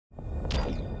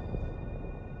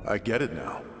I get it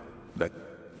now. That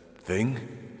thing?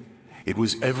 It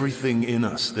was everything in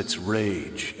us that's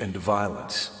rage and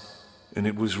violence. And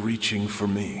it was reaching for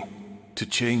me, to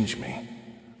change me,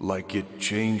 like it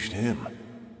changed him.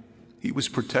 He was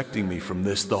protecting me from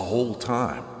this the whole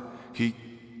time. He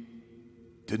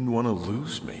didn't want to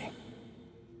lose me.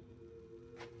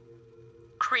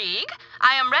 Krieg,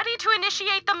 I am ready to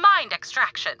initiate the mind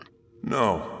extraction.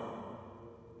 No.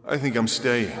 I think I'm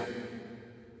staying.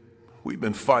 We've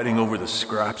been fighting over the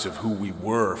scraps of who we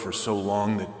were for so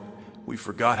long that we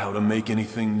forgot how to make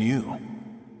anything new.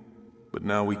 But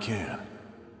now we can.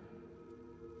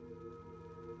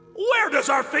 Where does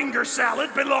our finger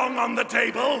salad belong on the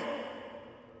table?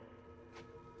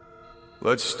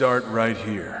 Let's start right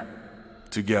here.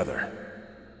 Together.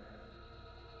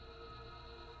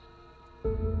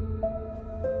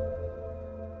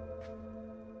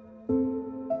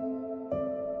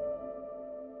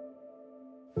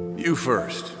 You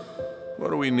first.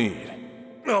 What do we need?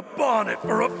 A bonnet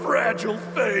for a fragile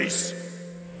face.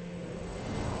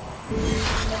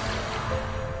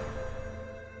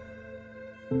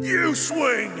 You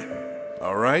swing!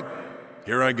 All right,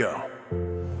 here I go.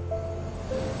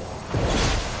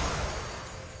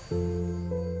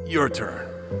 Your turn.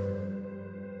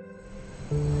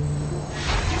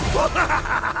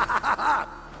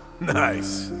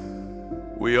 Nice.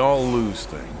 We all lose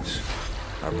things.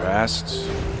 Our pasts,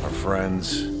 our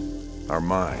friends, our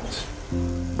minds.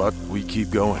 But we keep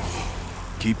going.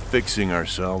 Keep fixing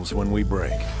ourselves when we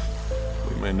break.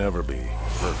 We may never be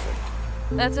perfect.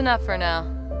 That's enough for now.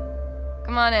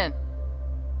 Come on in.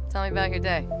 Tell me about your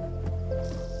day.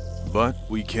 But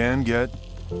we can get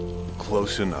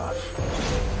close enough.